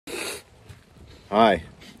Hi,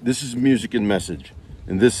 this is Music and Message,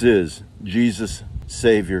 and this is Jesus,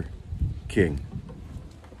 Savior, King.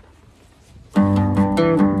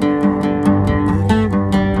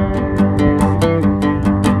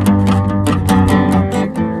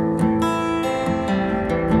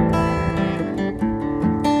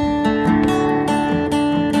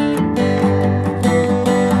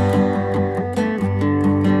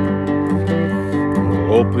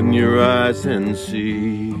 Open your eyes and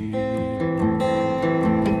see.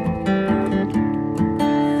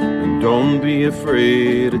 And don't be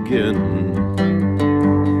afraid again.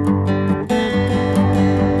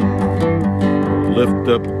 Lift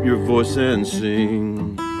up your voice and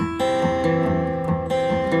sing.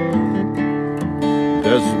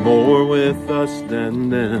 There's more with us than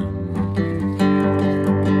them.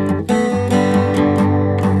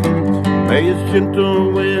 May his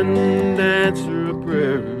gentle wind answer a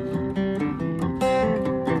prayer.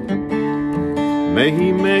 May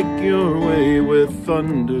he make your way with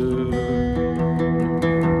thunder,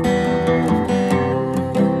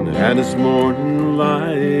 and his morning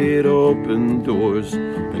light open doors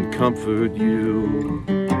and comfort you.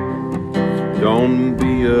 Don't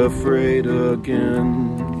be afraid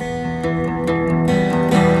again.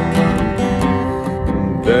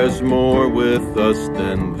 There's more with us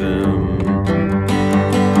than them.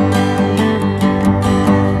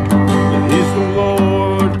 He's the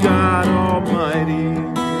Lord God Almighty,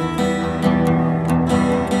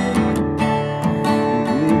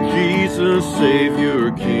 Jesus,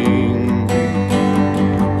 Savior, King.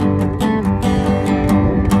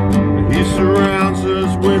 He surrounds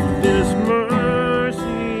us with His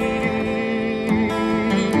mercy,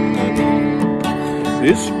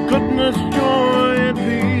 His goodness, joy, and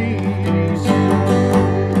peace.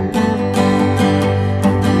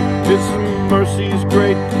 His mercy's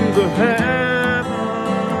great to the heavens.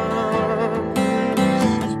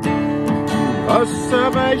 Our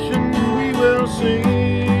salvation we will sing.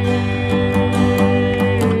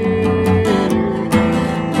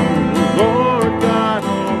 Lord God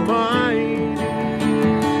Almighty,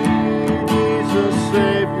 Jesus,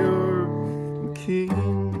 Savior, King.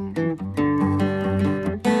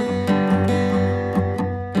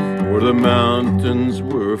 Where the mountains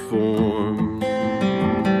were formed,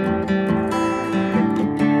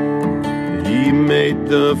 He made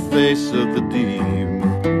the face of the deep.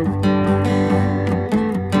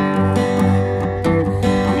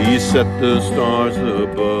 He set the stars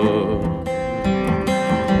above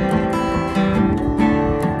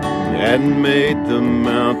and made the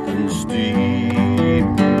mountains steep.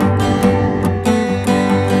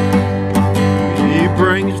 He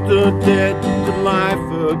brings the dead to life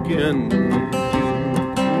again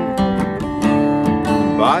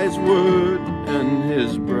by His word and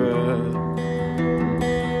His breath.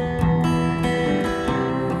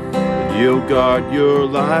 He'll guard your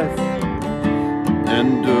life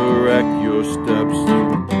and direct your steps.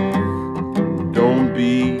 Don't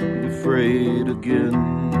be afraid again.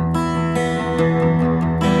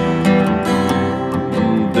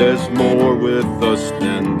 There's more with us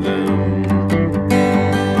than them.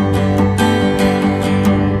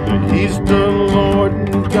 He's the Lord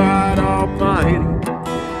God Almighty,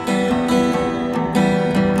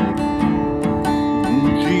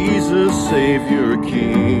 Jesus, Savior,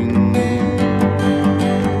 King.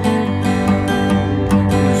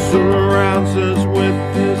 Surrounds us with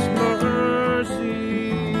His mercy,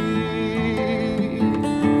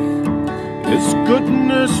 His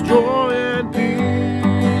goodness, joy, and peace.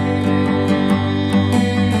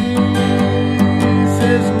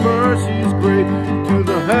 His mercy is great to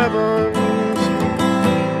the heavens.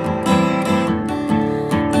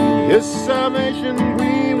 His salvation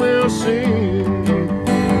we will sing.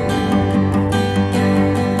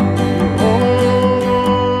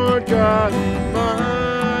 Lord God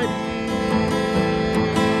Almighty,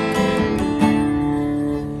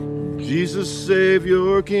 Jesus,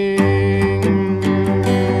 Savior, King.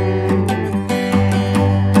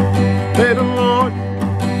 May the Lord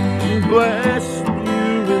bless you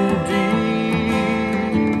indeed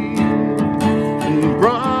and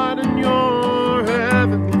brighten your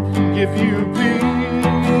heaven, give you peace.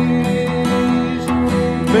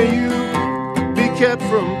 May you be kept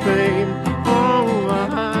from pain. Oh,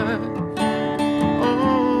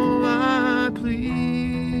 I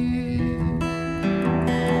plead.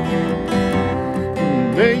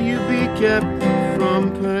 May you be kept from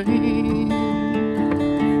pain.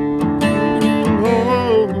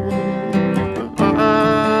 Oh, I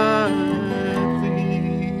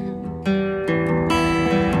plead.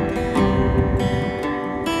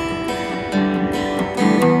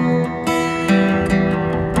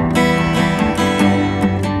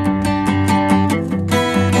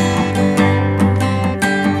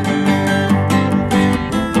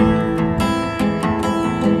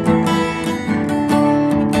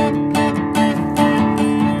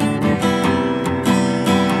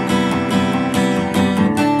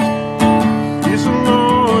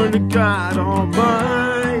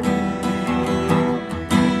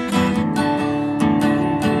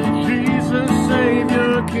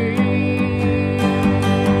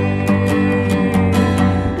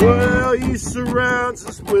 surrounds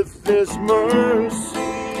us with His mercy,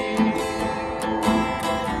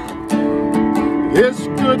 His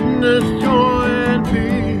goodness, joy, and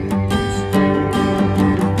peace,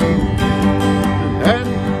 and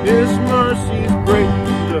His mercies bring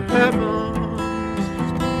to heaven.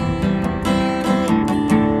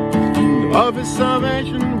 Of His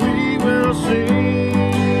salvation we will sing.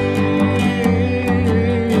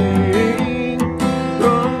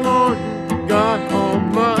 The Lord God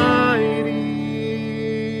Almighty,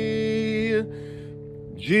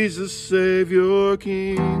 Jesus Savior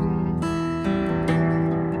King.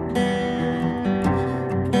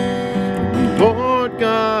 Lord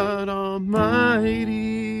God Almighty,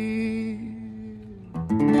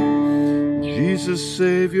 Jesus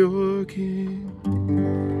Savior King.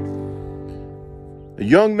 A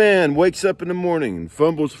young man wakes up in the morning and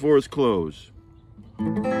fumbles for his clothes.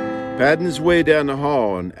 Padding his way down the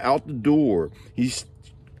hall and out the door, he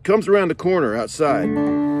comes around the corner outside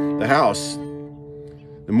the house.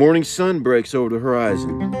 The morning sun breaks over the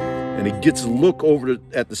horizon, and he gets a look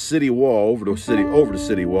at the city wall, over the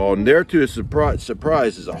city wall, and there to his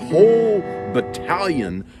surprise is a whole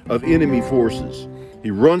battalion of enemy forces. He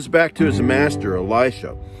runs back to his master,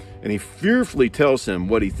 Elisha, and he fearfully tells him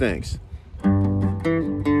what he thinks.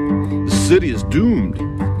 The city is doomed.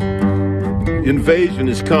 Invasion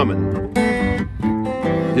is coming.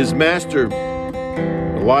 His master,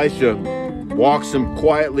 Elisha, walks him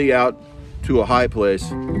quietly out to a high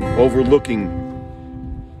place overlooking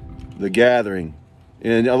the gathering.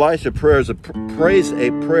 And Elisha prays a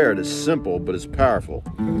prayer that's simple but is powerful.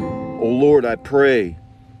 "O Lord, I pray,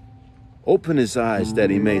 open his eyes that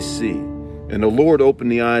he may see." And the Lord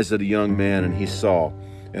opened the eyes of the young man, and he saw.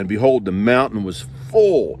 And behold, the mountain was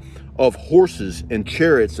full of horses and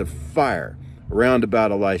chariots of fire round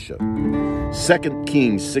about Elisha. 2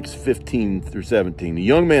 Kings 6:15 through 17. The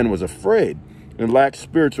young man was afraid and lacked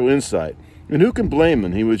spiritual insight. And who can blame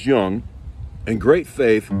him? He was young and great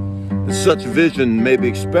faith, and such vision may be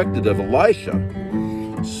expected of Elisha.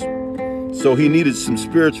 So he needed some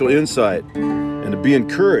spiritual insight and to be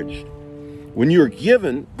encouraged. When you're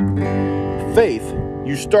given faith,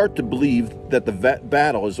 you start to believe that the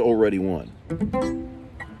battle is already won.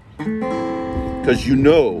 Because you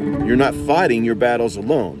know you're not fighting your battles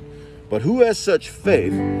alone. But who has such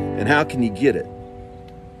faith, and how can you get it?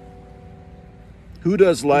 Who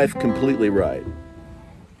does life completely right?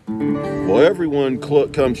 Well, everyone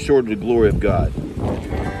comes short of the glory of God.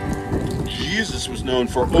 Jesus was known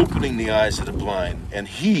for opening the eyes of the blind, and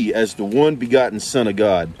he, as the one begotten Son of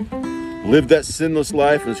God, lived that sinless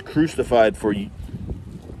life and was crucified for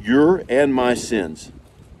your and my sins.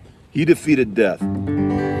 He defeated death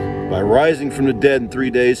by rising from the dead in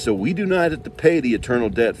 3 days, so we do not have to pay the eternal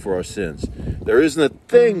debt for our sins. There isn't a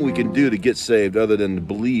thing we can do to get saved other than to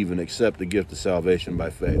believe and accept the gift of salvation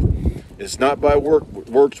by faith. It's not by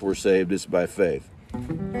works we're saved, it's by faith.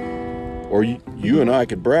 Or you and I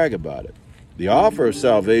could brag about it. The offer of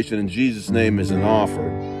salvation in Jesus' name is an offer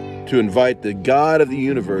to invite the God of the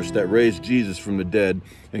universe that raised Jesus from the dead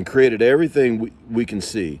and created everything we can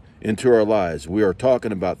see into our lives. We are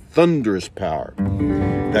talking about thunderous power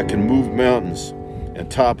that can move mountains and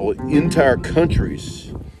topple entire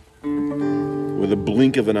countries with a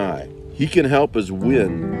blink of an eye. He can help us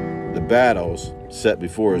win the battles set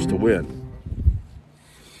before us to win.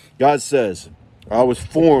 God says, "I was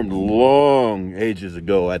formed long ages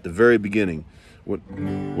ago at the very beginning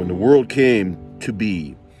when the world came to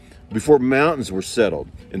be. Before mountains were settled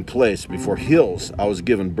in place, before hills I was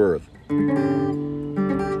given birth."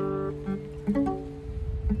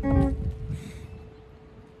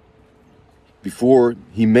 Before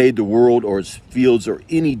he made the world or its fields or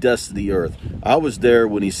any dust of the earth. I was there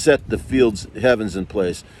when he set the heavens in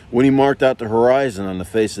place, when he marked out the horizon on the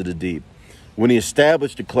face of the deep, when he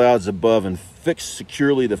established the clouds above and fixed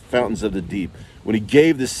securely the fountains of the deep, when he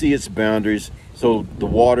gave the sea its boundaries so the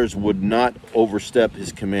waters would not overstep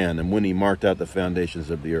his command, and when he marked out the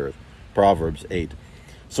foundations of the earth. Proverbs 8.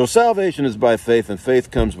 So salvation is by faith, and faith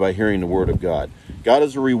comes by hearing the word of God. God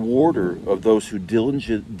is a rewarder of those who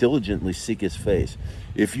diligently seek his face.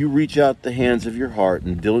 If you reach out the hands of your heart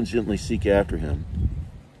and diligently seek after him,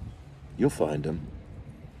 you'll find him.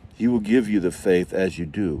 He will give you the faith as you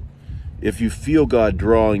do. If you feel God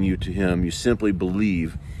drawing you to him, you simply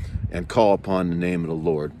believe and call upon the name of the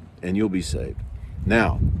Lord, and you'll be saved.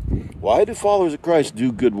 Now, why do followers of Christ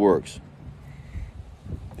do good works?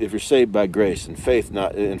 If you're saved by grace and faith,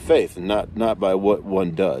 not by what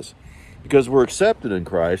one does. Because we're accepted in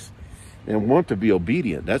Christ and want to be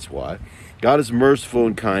obedient. That's why. God is merciful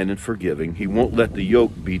and kind and forgiving. He won't let the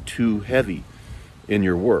yoke be too heavy in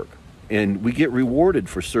your work. And we get rewarded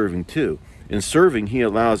for serving too. In serving, he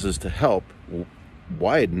allows us to help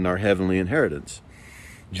widen our heavenly inheritance.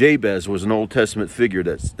 Jabez was an Old Testament figure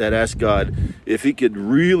that asked God if he could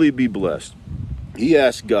really be blessed. He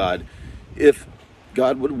asked God if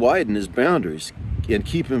God would widen his boundaries and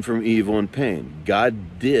keep him from evil and pain.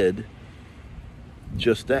 God did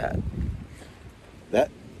just that.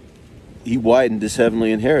 He widened his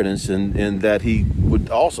heavenly inheritance, and that he would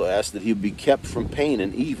also ask that he would be kept from pain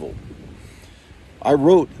and evil. I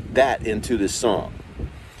wrote that into this song.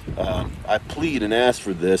 I plead and ask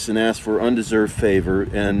for this, and ask for undeserved favor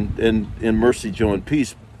and mercy, joy, and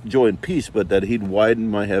peace, but that he'd widen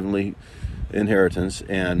my heavenly inheritance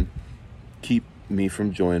and keep me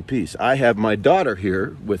from joy and peace. I have my daughter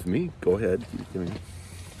here with me. Go ahead.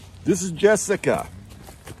 This is Jessica.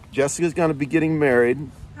 Jessica's going to be getting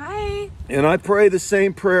married. Hi. And I pray the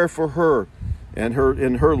same prayer for her and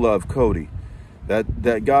her love, Cody,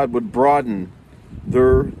 that God would broaden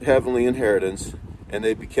their heavenly inheritance, and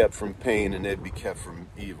they'd be kept from pain, and they'd be kept from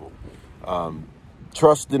evil.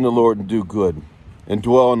 Trust in the Lord and do good, and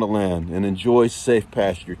dwell in the land, and enjoy safe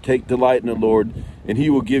pasture. Take delight in the Lord, and he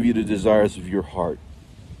will give you the desires of your heart.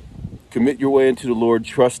 Commit your way into the Lord,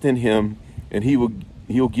 trust in him, and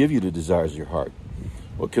he'll give you the desires of your heart.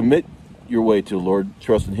 Well, commit your way to the Lord,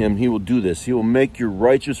 trust in him, he will do this. He will make your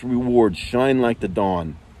righteous reward shine like the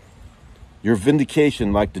dawn, your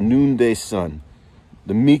vindication like the noonday sun.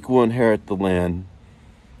 The meek will inherit the land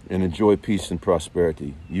and enjoy peace and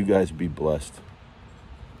prosperity. You guys be blessed.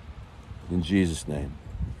 In Jesus' name.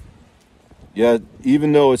 Yeah,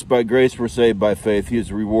 even though it's by grace we're saved by faith, he is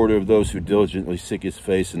a rewarder of those who diligently seek his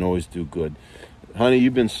face and always do good. Honey,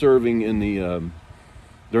 you've been serving in the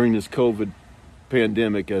during this COVID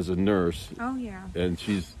pandemic as a nurse. Oh yeah. And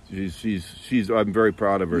she's I'm very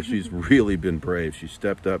proud of her. She's really been brave. She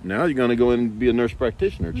stepped up. Now you're going to go in and be a nurse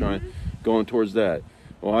practitioner, going towards that.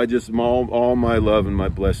 Well, I just all my love and my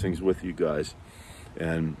blessings with you guys,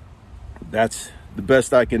 and that's the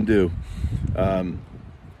best I can do.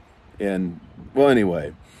 And well,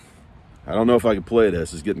 anyway, I don't know if I can play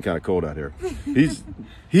this. It's getting kind of cold out here.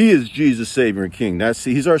 He is Jesus, Savior and King.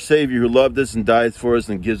 He's our Savior who loved us and died for us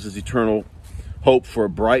and gives us eternal hope for a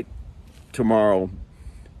bright tomorrow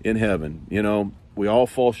in heaven. You know, we all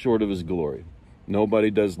fall short of his glory. Nobody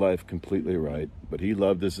does life completely right, but he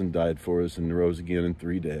loved us and died for us and rose again in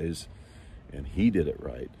 3 days, and he did it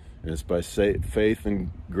right. And it's by faith and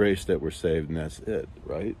grace that we're saved, and that's it,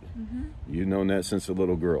 right? You've known that since a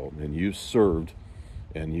little girl, and you've served,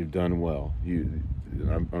 and you've done well.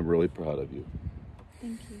 I'm really proud of you.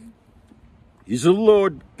 Thank you. He's the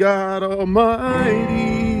Lord God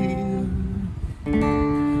Almighty,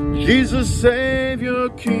 Jesus, Savior,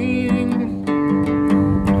 King.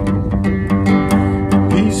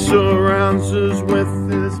 He surrounds us with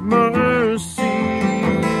his mercy,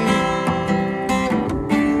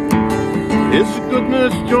 his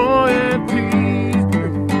goodness, joy, and peace.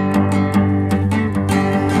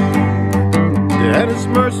 And his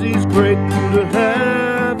mercy is great through the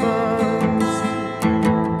heavens.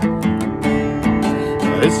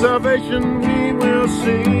 His salvation we will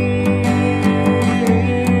sing.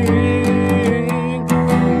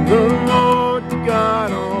 The Lord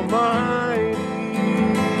God Almighty,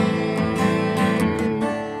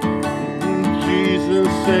 Jesus,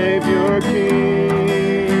 Savior, King.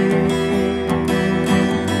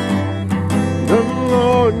 The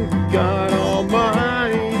Lord God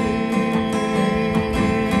Almighty,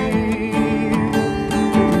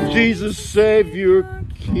 Jesus, Savior,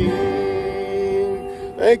 King.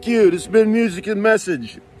 Thank you. This has been Music and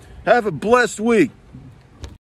Message. Have a blessed week.